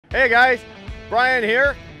Hey guys, Brian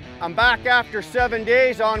here. I'm back after 7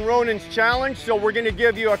 days on Ronen's challenge, so we're gonna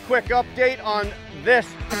give you a quick update on this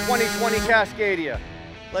 2020 Cascadia.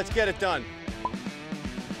 Let's get it done.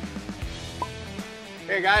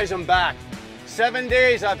 Hey guys, I'm back. 7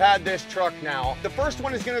 days I've had this truck now. The first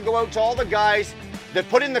one is gonna go out to all the guys that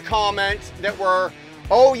put in the comments that were,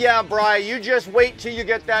 oh yeah, Brian, you just wait till you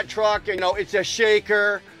get that truck, and, it's a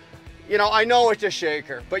shaker. I know it's a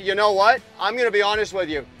shaker, but you know what? I'm gonna be honest with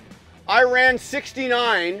you. I ran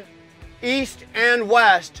 69 east and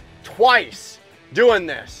west twice doing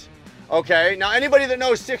this, okay? Now, anybody that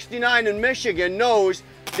knows 69 in Michigan knows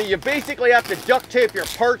that you basically have to duct tape your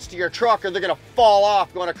parts to your truck or they're gonna fall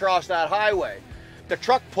off going across that highway. The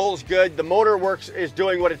truck pulls good, the motor is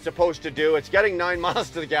doing what it's supposed to do, it's getting 9 miles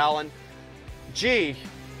to the gallon. Gee,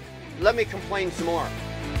 let me complain some more.